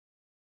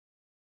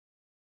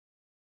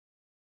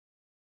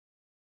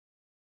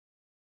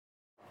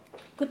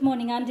Good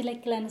morning, I'm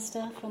Dilek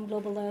Glenister from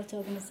Global Loyalty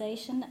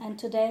Organization, and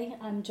today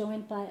I'm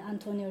joined by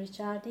Antonio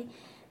Ricciardi,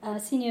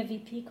 Senior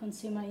VP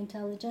Consumer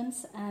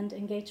Intelligence and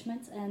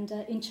Engagement and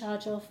in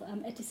charge of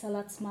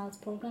Etisalat Smiles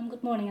program.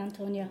 Good morning,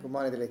 Antonio. Good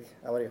morning, Dilek.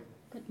 How are you?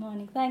 Good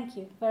morning. Thank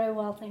you. Very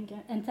well, thank you.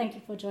 And thank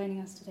you for joining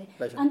us today.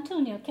 Pleasure.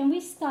 Antonio, can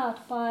we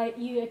start by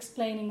you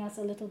explaining us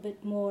a little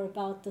bit more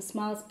about the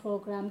Smiles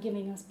program,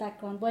 giving us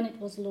background, when it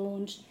was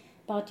launched,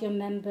 about your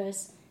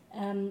members,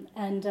 and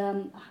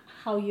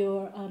how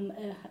you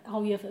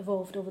have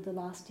evolved over the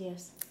last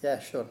years? Yeah,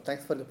 sure.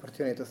 Thanks for the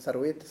opportunity to start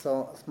with.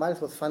 So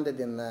Smiles was funded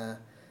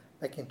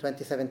back in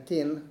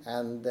 2017,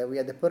 and we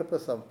had the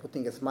purpose of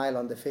putting a smile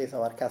on the face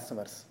of our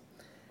customers.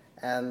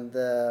 And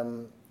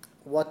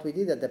what we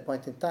did at that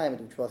point in time,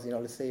 which was,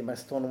 let's say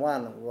milestone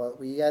one,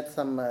 we had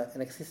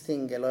an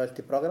existing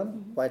loyalty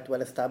program, quite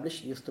well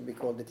established. It used to be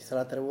called the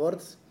Etisalat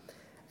Rewards.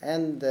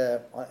 And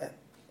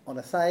on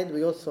the side,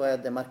 we also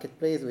had the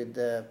marketplace with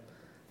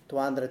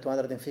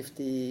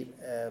 250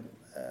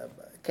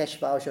 cash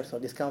vouchers or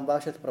discount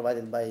vouchers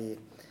provided by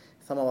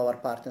some of our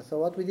partners. So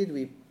what we did,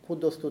 we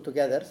put those two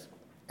together,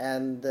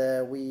 and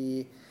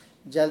we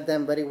gelled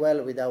them very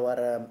well with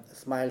our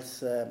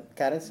Smiles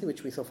currency,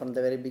 which we saw from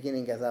the very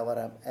beginning as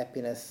our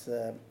happiness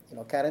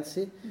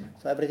currency.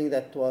 So everything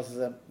that was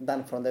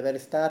done from the very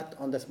start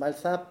on the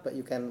Smiles app,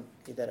 you can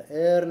either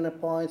earn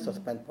points or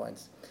spend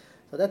points.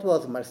 So that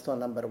was milestone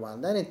number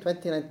one. Then in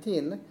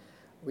 2019,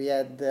 we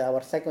had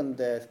our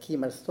second key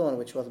milestone,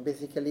 which was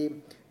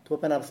basically to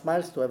open up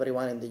Smiles to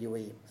everyone in the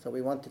UAE. So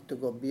we wanted to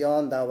go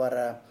beyond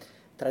our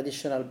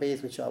traditional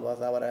base, which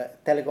was our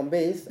telecom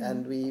base,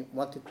 and we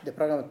wanted the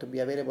program to be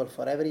available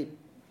for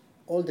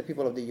all the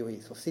people of the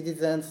UAE. So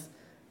citizens,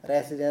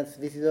 residents,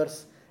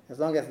 visitors, as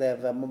long as they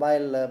have a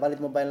valid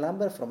mobile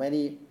number from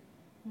any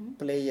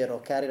player or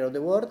carrier of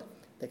the world,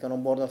 they can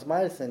onboard on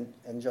Smiles and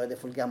enjoy the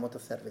full gamut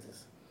of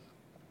services.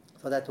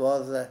 So that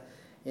was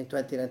in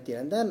 2019.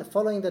 And then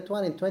following that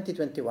one, in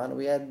 2021,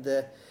 we had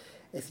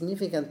a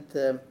significant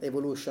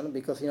evolution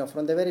because,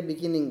 from the very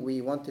beginning, we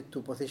wanted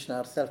to position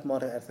ourselves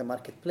more as a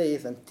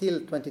marketplace. Until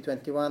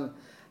 2021,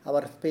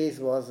 our space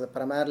was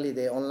primarily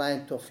the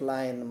online to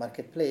offline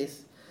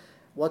marketplace.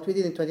 What we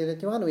did in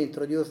 2021, we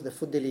introduced the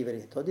food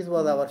delivery. So this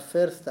was our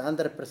first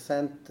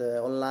 100%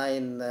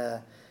 online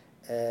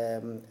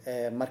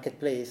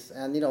marketplace.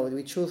 And,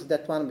 we chose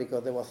that one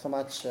because there was so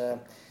much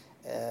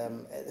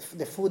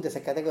the food as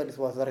a category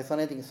was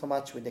resonating so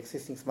much with the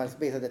existing Smiles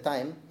base at the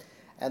time,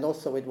 and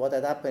also with what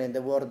had happened in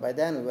the world by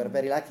then. We were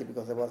very lucky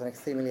because there was an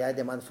extremely high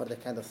demand for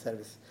that kind of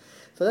service.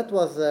 So that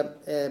was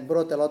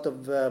brought a lot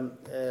of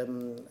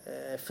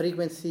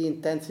frequency,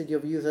 intensity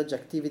of usage,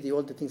 activity,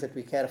 all the things that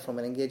we care from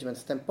an engagement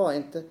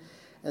standpoint.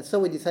 And so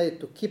we decided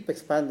to keep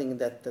expanding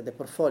the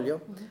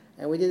portfolio,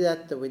 and we did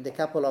that with a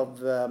couple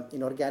of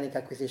inorganic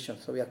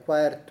acquisitions. So we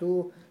acquired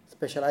two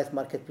specialized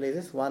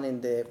marketplaces, one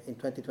in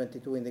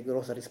 2022 in the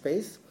grocery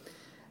space,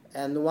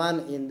 and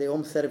one in the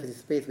home services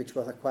space, which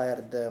was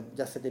acquired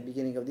just at the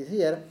beginning of this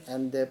year.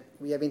 And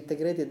we have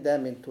integrated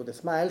them into the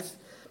Smiles,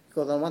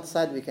 because on one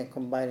side we can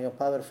combine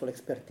powerful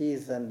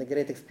expertise and the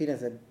great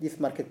experience that these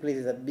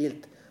marketplaces have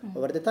built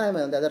over the time,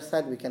 and on the other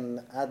side we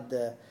can add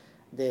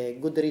the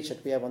good reach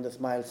that we have on the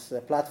Smiles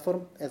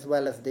platform, as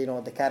well as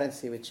the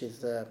currency, which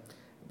is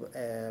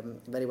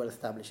very well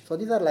established. So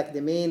these are like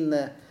the main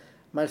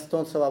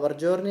milestones of our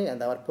journey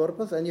and our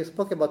purpose. And you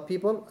spoke about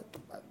people.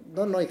 I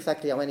don't know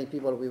exactly how many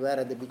people we were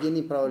at the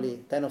beginning,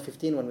 probably 10 or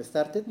 15 when we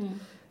started.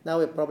 Now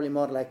we're probably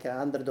more like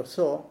 100 or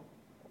so.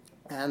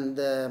 And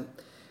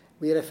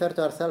we refer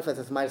to ourselves as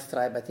a Smiles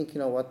tribe. I think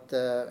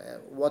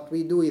what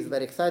we do is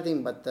very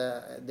exciting, but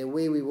the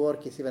way we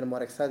work is even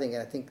more exciting.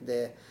 And I think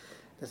the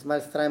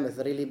Smiles tribe has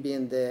really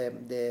been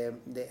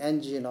the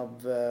engine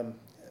of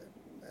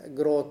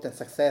growth and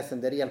success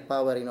and the real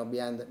power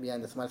behind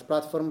the Smiles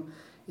platform.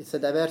 It's a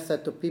diverse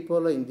set of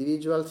people,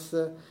 individuals.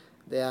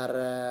 They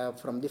are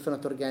from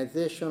different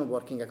organizations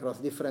working across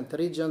different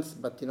regions,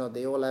 but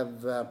they all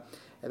have a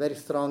very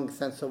strong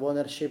sense of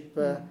ownership,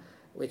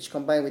 which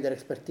combined with their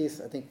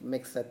expertise, I think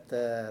makes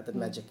that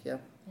magic. Yeah.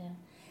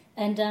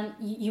 And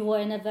you were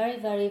in a very,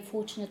 very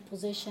fortunate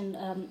position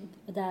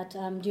that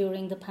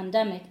during the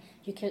pandemic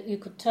you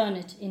could turn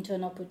it into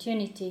an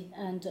opportunity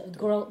and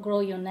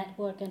grow your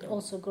network and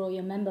also grow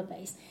your member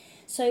base.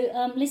 So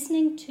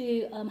listening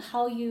to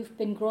how you've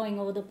been growing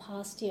over the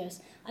past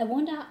years, I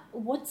wonder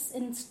what's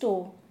in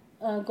store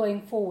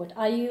going forward.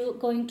 Are you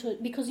going to,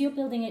 because you're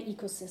building an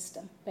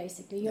ecosystem,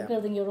 basically. You're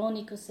building your own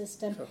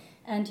ecosystem,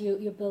 and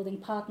you're building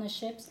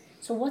partnerships.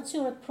 So what's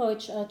your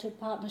approach to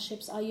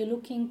partnerships? Are you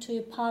looking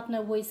to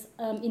partner with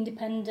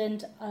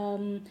independent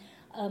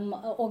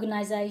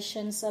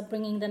organizations,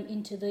 bringing them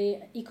into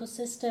the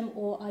ecosystem,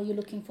 or are you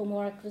looking for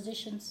more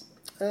acquisitions?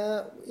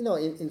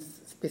 In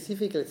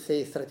specific, let's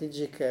say,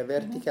 strategic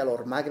vertical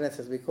or magnets,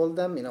 as we call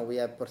them, we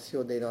have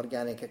pursued the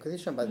inorganic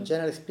acquisition, but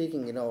generally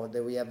speaking,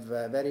 that we have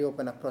a very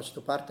open approach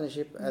to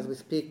partnership. As we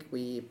speak,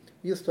 we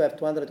used to have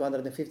 200,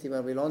 250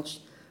 when we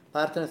launched.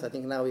 partners. I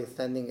think now we're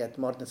standing at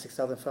more than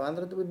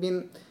 6,500. We've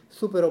been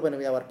super open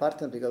with our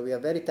partners because we are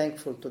very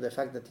thankful to the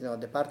fact that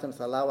the partners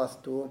allow us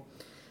to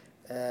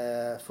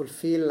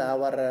fulfill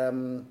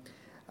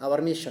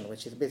our mission,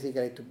 which is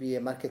basically to be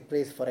a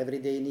marketplace for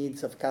everyday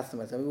needs of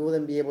customers, and we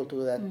wouldn't be able to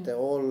do that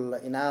all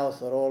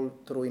in-house or all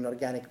through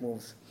inorganic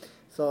moves.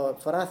 So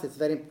for us, it's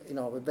very,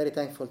 we're very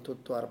thankful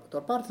to our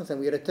partners, and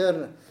we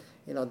return,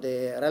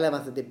 the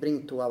relevance that they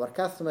bring to our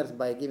customers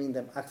by giving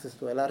them access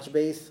to a large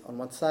base on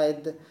one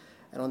side,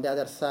 and on the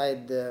other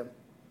side,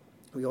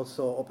 we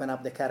also open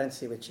up the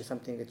currency, which is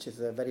something which is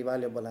very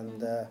valuable,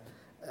 and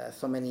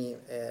so many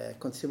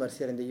consumers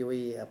here in the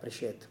UAE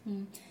appreciate.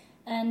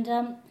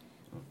 And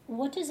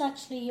what is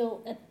actually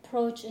your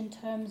approach in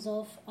terms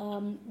of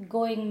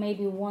going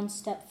maybe one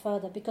step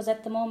further? Because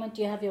at the moment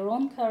you have your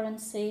own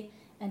currency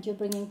and you're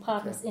bringing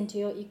partners into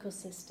your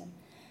ecosystem.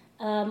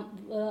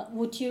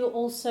 Would you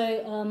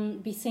also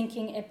be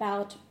thinking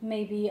about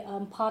maybe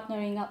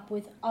partnering up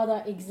with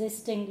other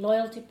existing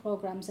loyalty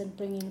programs and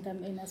bringing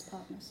them in as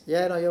partners?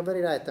 Yeah, no, you're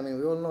very right. I mean,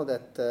 we all know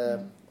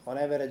that on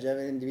average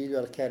every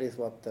individual carries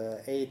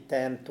 8,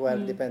 10,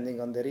 12 depending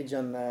on the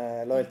region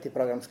loyalty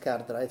programs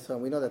card, right? So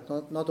we know that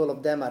not all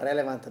of them are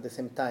relevant at the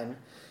same time.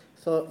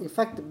 So in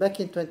fact, back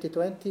in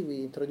 2020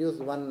 we introduced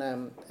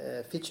one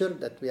feature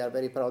that we are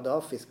very proud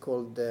of. It's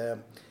called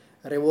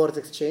rewards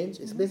exchange.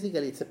 It's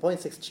basically a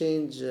points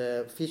exchange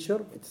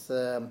feature. It's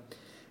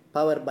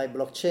powered by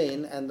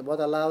blockchain, and what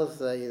allows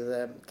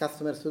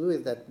customers to do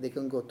is that they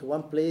can go to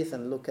one place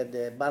and look at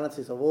the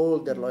balances of all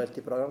their loyalty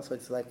programs. So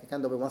it's like a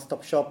kind of a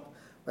one-stop shop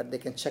where they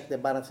can check the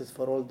balances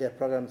for all their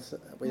programs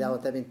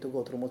without having to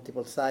go through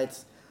multiple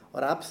sites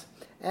or apps,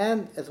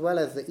 and as well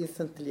as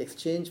instantly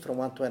exchange from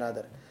one to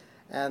another.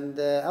 And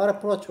our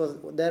approach was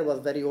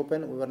very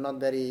open. We were not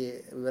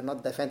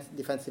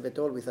defensive at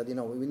all. We said,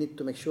 we need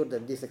to make sure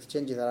that these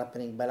exchanges are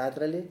happening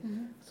bilaterally,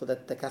 so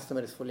that the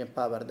customer is fully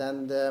empowered.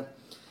 And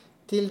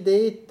till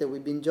date,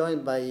 we've been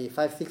joined by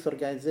 5-6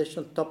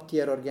 organizations,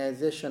 top-tier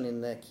organizations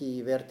in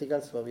key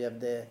verticals. So we have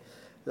the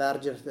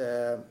largest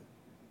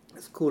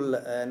school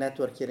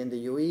network here in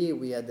the UAE.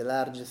 We are the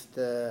largest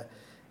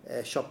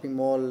shopping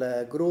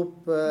mall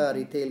group,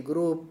 retail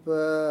group,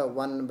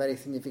 one very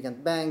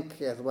significant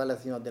bank, as well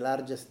as the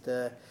largest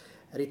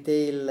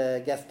retail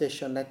gas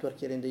station network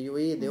here in the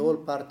UAE. They're all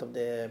part of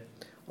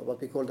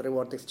what we call the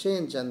reward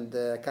exchange, and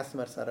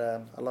customers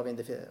are loving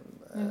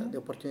the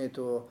opportunity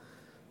to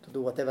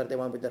do whatever they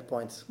want with their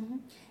points.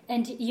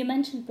 And you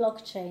mentioned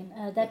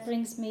blockchain. That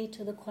brings me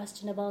to the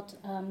question about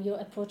your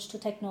approach to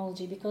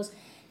technology, because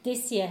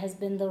this year has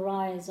been the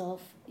rise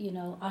of,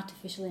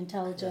 artificial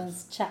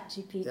intelligence,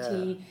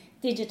 ChatGPT,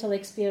 digital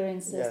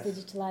experiences,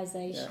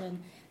 digitalization,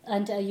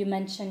 and you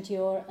mentioned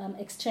your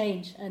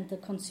exchange and the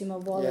consumer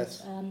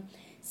wallet.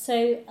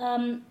 So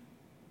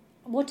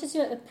what is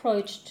your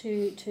approach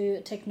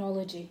to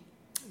technology?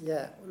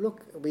 Yeah,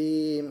 look,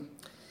 we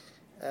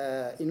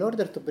in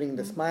order to bring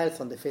the smiles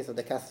on the face of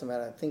the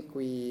customer, I think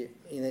we,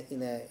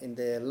 in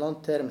the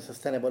long-term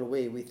sustainable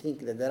way, we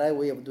think that the right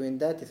way of doing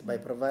that is by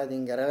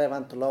providing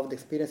relevant, loved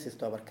experiences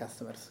to our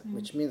customers,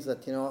 which means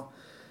that,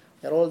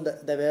 they're all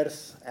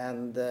diverse,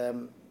 and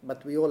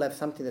but we all have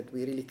something that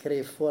we really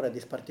crave for at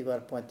this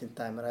particular point in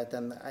time, right?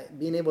 And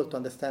being able to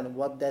understand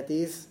what that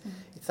is,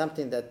 it's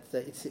something that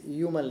it's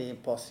humanly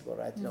impossible,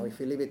 right? If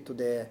you leave it to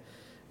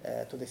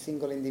the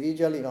single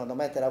individual, no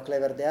matter how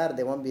clever they are,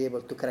 they won't be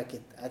able to crack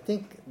it. I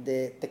think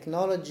the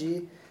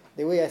technology,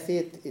 the way I see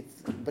it,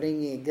 it's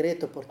bringing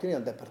great opportunity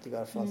on that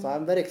particular front. So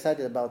I'm very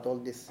excited about all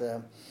this,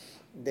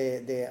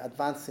 the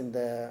advance in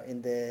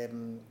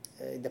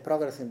the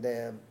progress in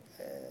the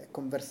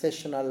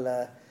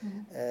conversational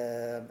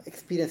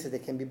experiences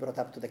that can be brought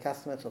up to the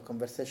customers, so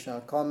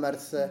conversational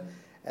commerce,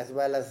 as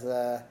well as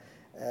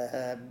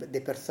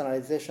the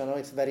personalization. I know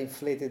it's very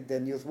inflated, the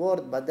news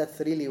word, but that's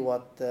really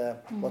what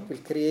will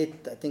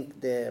create, I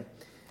think,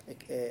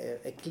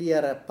 a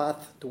clear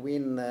path to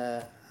win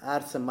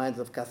hearts and minds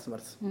of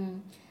customers.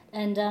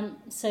 And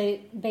so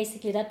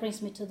basically that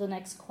brings me to the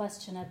next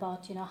question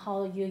about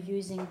how you're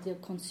using the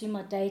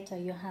consumer data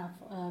you have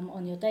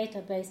on your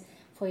database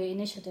for your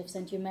initiatives,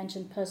 and you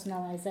mentioned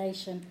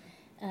personalization.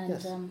 And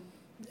yes.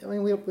 I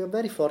mean, we're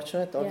very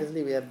fortunate.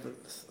 Obviously, we have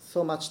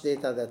so much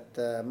data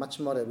that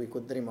much more than we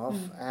could dream of,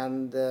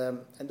 and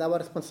our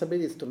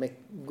responsibility is to make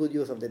good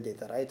use of the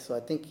data, right? So I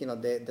think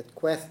the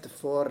quest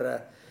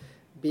for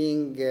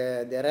being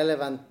the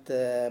relevant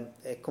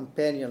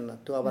companion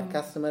to our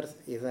customers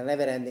is a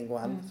never-ending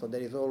one. So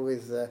there is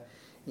always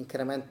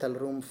incremental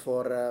room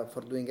for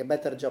doing a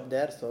better job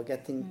there. So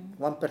getting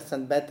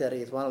 1% better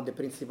is one of the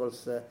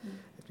principles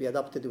that we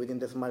adopted within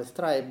the Smiles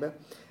tribe.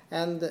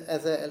 And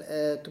as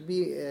to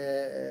be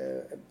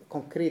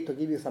concrete, to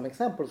give you some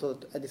examples, so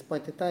at this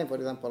point in time, for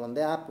example, on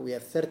the app, we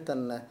have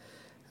certain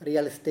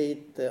real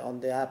estate on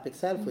the app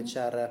itself, which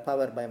are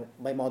powered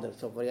by models.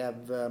 So we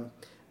have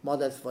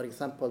models, for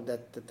example,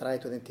 that try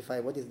to identify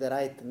what is the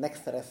right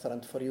next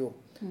restaurant for you.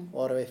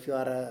 Or if you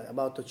are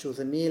about to choose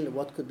a meal,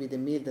 what could be the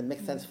meal that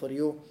makes sense for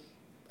you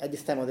at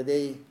this time of the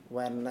day,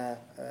 when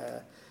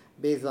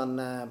based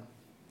on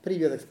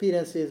previous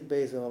experiences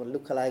based on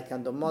lookalike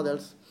kind of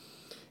models.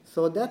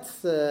 So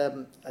that's,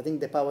 I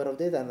think, the power of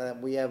data,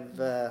 and we have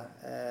the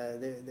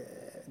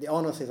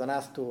onus is on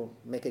us to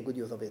make a good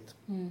use of it.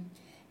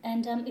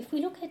 And if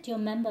we look at your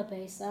member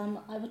base,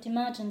 I would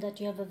imagine that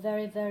you have a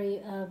very, very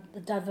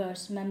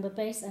diverse member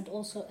base, and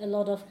also a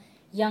lot of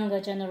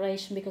younger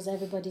generation, because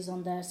everybody's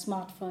on their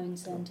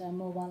smartphones and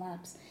mobile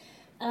apps.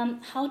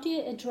 How do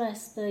you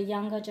address the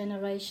younger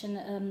generation?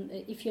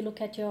 If you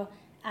look at your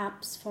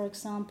apps, for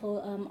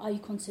example, are you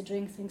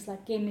considering things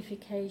like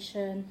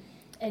gamification,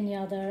 any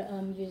other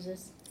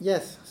users?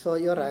 Yes, so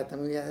you're right. I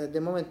mean, at the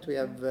moment we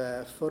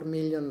have 4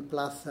 million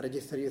plus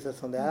registered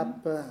users on the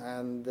app,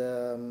 and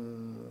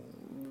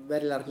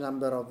very large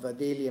number of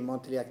daily and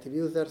monthly active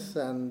users,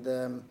 and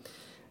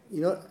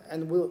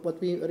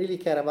what we really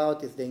care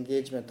about is the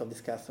engagement of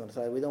these customers.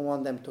 Right? We don't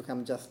want them to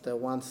come just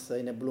once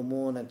in a blue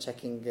moon and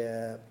checking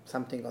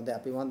something on the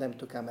app. We want them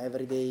to come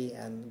every day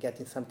and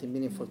getting something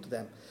meaningful to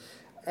them.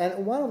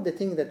 And one of the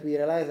things that we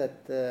realize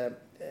that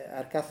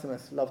our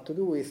customers love to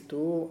do is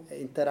to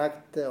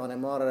interact on a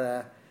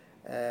more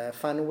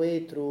fun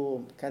way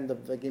through kind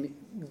of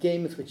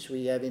games which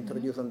we have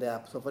introduced on the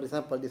app. So, for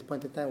example, at this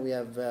point in time, we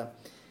have a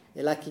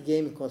lucky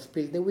game called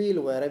Spill the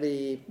Wheel, where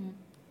every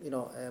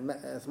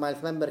a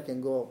Smiles member can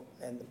go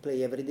and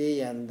play every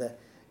day and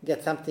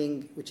get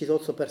something which is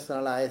also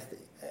personalized,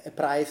 a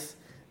prize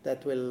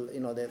that will,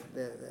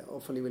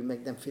 hopefully will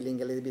make them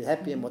feeling a little bit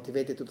happy and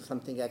motivated to do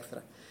something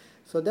extra.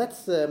 So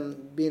that's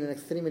been an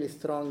extremely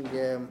strong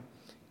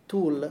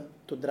tool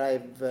to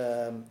drive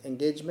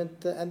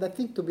engagement, and I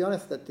think, to be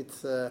honest, that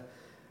it's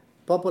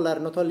popular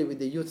not only with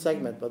the youth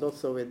segment but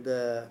also with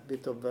a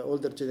bit of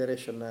older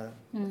generation.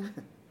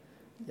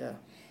 Yeah.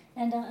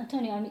 And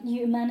Antonio, I mean,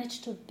 you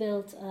managed to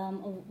build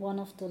one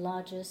of the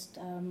largest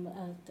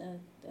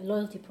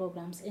loyalty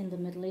programs in the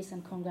Middle East,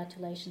 and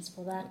congratulations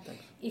for that. Oh,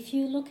 thanks. If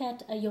you look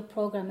at your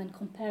program and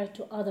compare it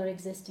to other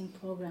existing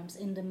programs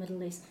in the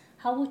Middle East,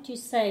 how would you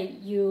say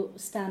you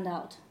stand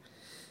out?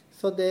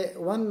 So the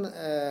one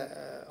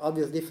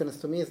obvious difference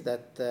to me is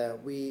that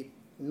we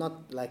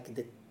not like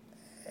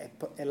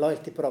a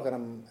loyalty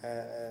program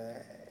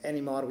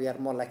anymore. We are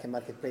more like a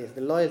marketplace.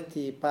 The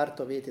loyalty part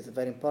of it is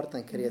very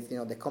important, creates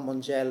the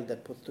common gel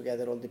that puts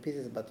together all the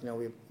pieces, but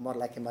we're more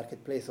like a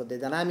marketplace. So the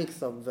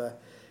dynamics of the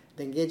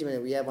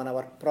engagement we have on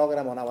our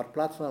program, on our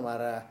platform,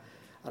 are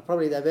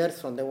probably diverse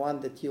from the one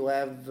that you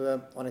have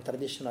on a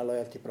traditional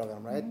loyalty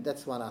program, right?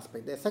 That's one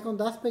aspect. The second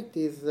aspect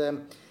is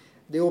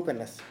the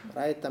openness,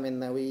 right? I mean,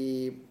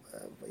 we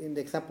in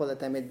the example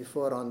that I made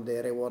before on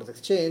the rewards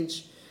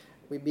exchange,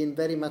 we've been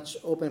very much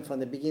open from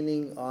the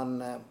beginning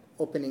on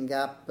opening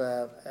up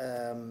the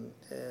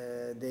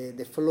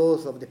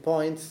flows of the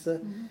points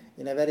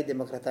in a very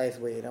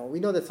democratized way. We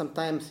know that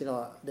sometimes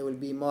there will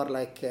be more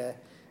like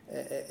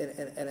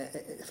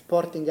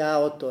sporting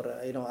out or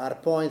our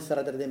points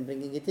rather than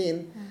bringing it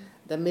in.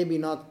 That may be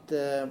not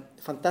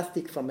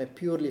fantastic from a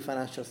purely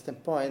financial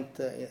standpoint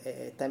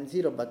at time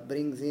zero, but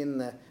brings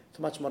in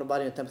so much more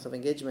value in terms of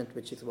engagement,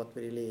 which is what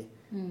we really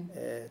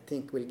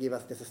think will give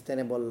us the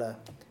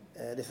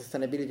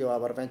sustainability of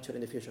our venture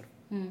in the future.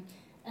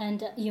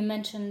 And you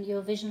mentioned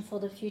your vision for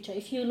the future.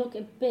 If you look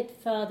a bit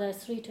further,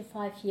 3 to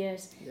 5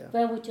 years,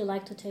 where would you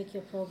like to take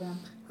your program?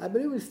 I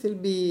believe we'll still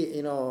be,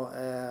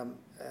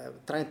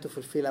 trying to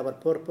fulfill our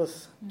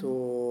purpose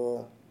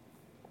to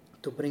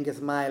bring a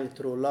smile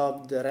through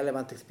loved,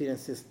 relevant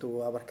experiences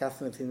to our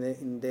customers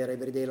in their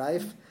everyday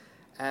life.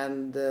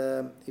 And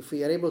if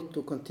we are able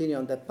to continue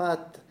on that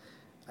path,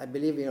 I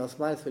believe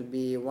Smiles will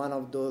be one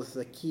of those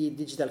key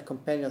digital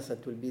companions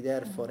that will be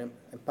there for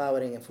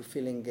empowering and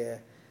fulfilling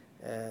the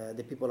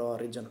people of our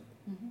region.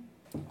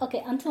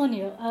 Okay,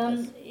 Antonio,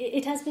 Yes.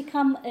 It has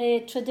become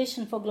a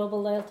tradition for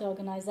Global Loyalty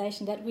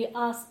Organization that we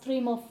ask 3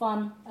 more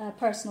fun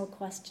personal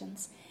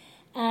questions.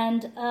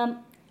 And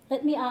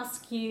let me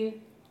ask you,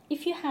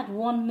 if you had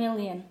 1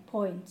 million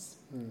points,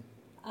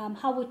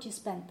 how would you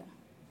spend them?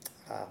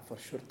 For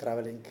sure,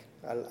 traveling.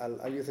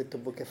 I'll use it to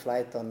book a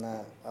flight on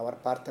our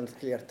partner's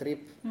Clear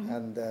trip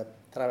and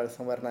travel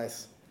somewhere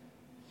nice.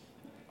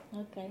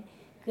 Okay,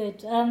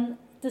 good.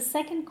 The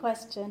second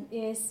question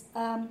is,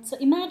 so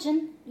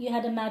imagine you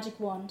had a magic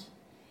wand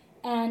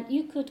and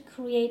you could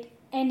create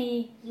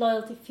any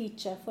loyalty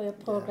feature for your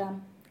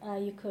program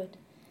you could.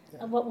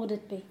 What would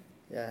it be?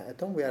 Yeah, I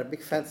think we are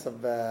big fans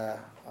of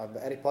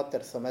Harry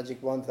Potter, so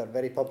magic wands are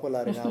very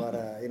popular in our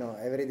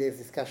everyday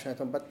discussion.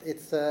 But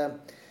it's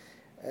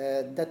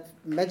that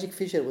magic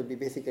feature would be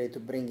basically to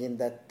bring in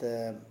that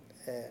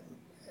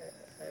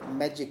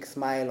magic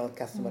smile on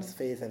customers'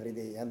 face every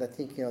day. And I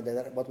think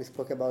that what we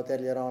spoke about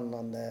earlier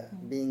on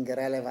being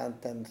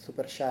relevant and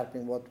super sharp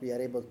in what we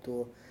are able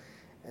to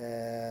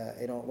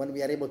when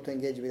we are able to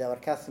engage with our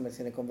customers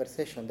in a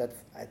conversation,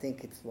 I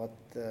think it's what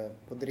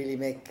would really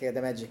make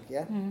the magic.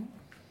 Yeah.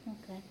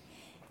 Okay.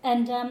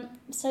 And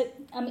so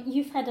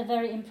you've had a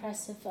very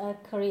impressive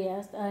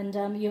career,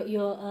 and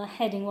you're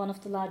heading one of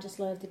the largest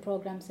loyalty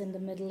programs in the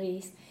Middle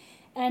East.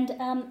 And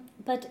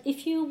but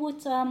if you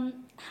would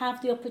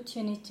have the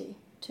opportunity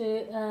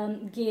to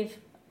give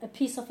a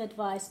piece of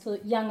advice to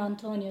young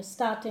Antonio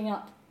starting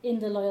up in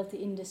the loyalty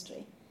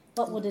industry,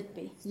 what would it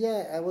be?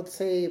 Yeah, I would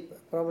say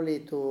probably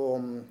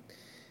to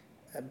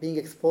being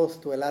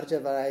exposed to a larger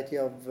variety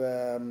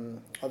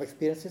of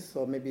experiences,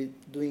 so maybe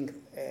doing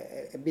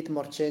a bit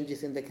more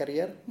changes in the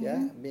career,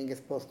 being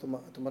exposed to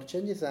more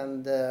changes,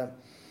 and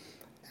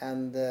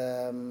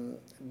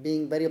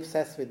being very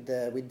obsessed with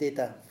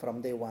data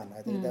from day one.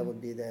 I think that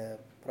would be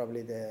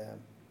probably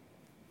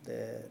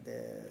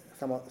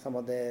some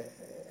of the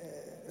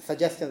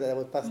suggestions that I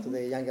would pass to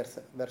the younger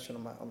version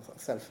of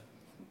myself.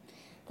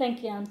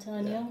 Thank you,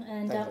 Antonio,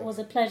 and that was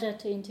a pleasure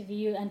to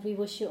interview you, and we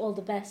wish you all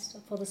the best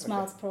for the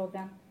SMILES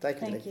program.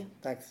 Thank you.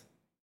 Thanks.